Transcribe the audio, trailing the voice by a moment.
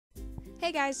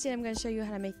Hey guys, today I'm going to show you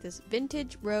how to make this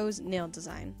vintage rose nail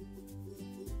design.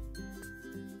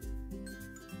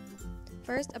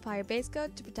 First, apply a base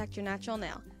coat to protect your natural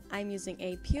nail. I'm using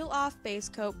a peel off base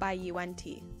coat by UNT.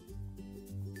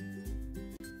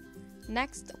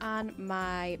 Next, on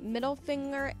my middle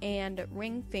finger and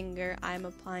ring finger, I'm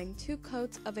applying 2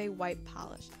 coats of a white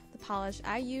polish. The polish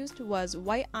I used was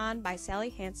White On by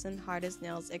Hansen Hard as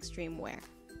Nails Xtreme Wear.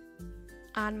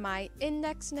 On my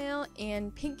index nail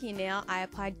and pinky nail, I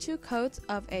applied 2 coats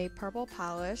of a purple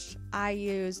polish. I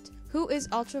used Who is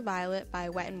Ultraviolet by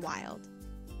Wet n Wild.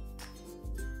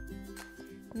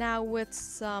 Now with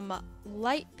some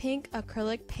light pink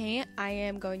acrylic paint, I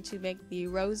am going to make the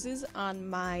roses on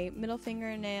my middle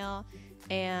fingernail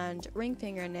and ring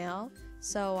fingernail.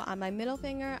 So on my middle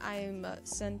finger, I'm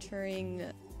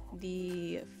centering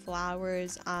the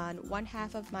flowers on one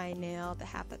half of my nail, the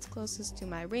half that's closest to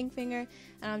my ring finger,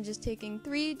 and I'm just taking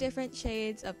 3 different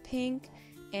shades of pink,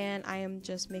 and I am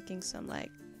just making some like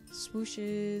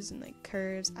swooshes and like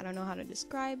curves. I don't know how to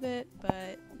describe it,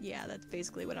 but yeah, that's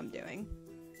basically what I'm doing.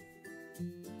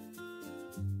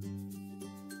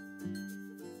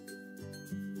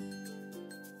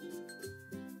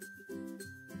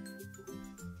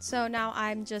 So now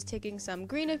I'm just taking some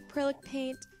green acrylic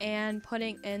paint and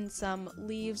putting in some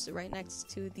leaves right next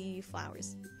to the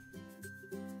flowers.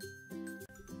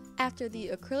 After the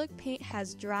acrylic paint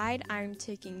has dried, I'm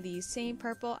taking the same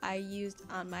purple I used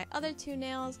on my other 2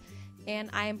 nails and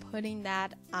I am putting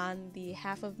that on the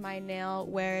half of my nail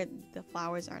where the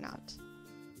flowers are not.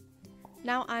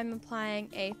 Now I'm applying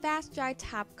a fast dry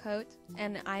top coat,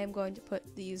 and I am going to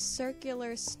put these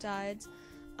circular studs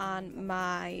on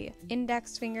my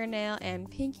index fingernail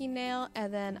and pinky nail,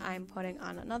 and then I'm putting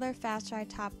on another fast dry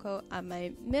top coat on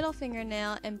my middle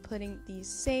fingernail and putting these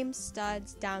same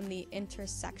studs down the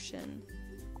intersection.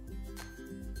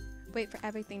 Wait for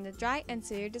everything to dry and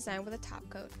seal your design with a top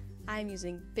coat. I'm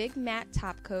using Big Matte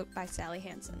Top Coat by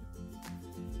Hansen.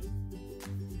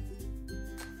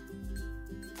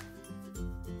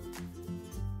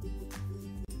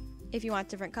 If you want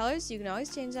different colors, you can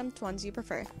always change them to ones you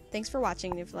prefer. Thanks for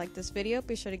watching, and if you like this video,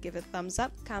 be sure to give it a thumbs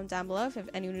up, comment down below if you have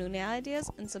any new nail ideas,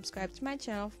 and subscribe to my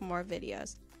channel for more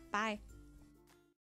videos. Bye!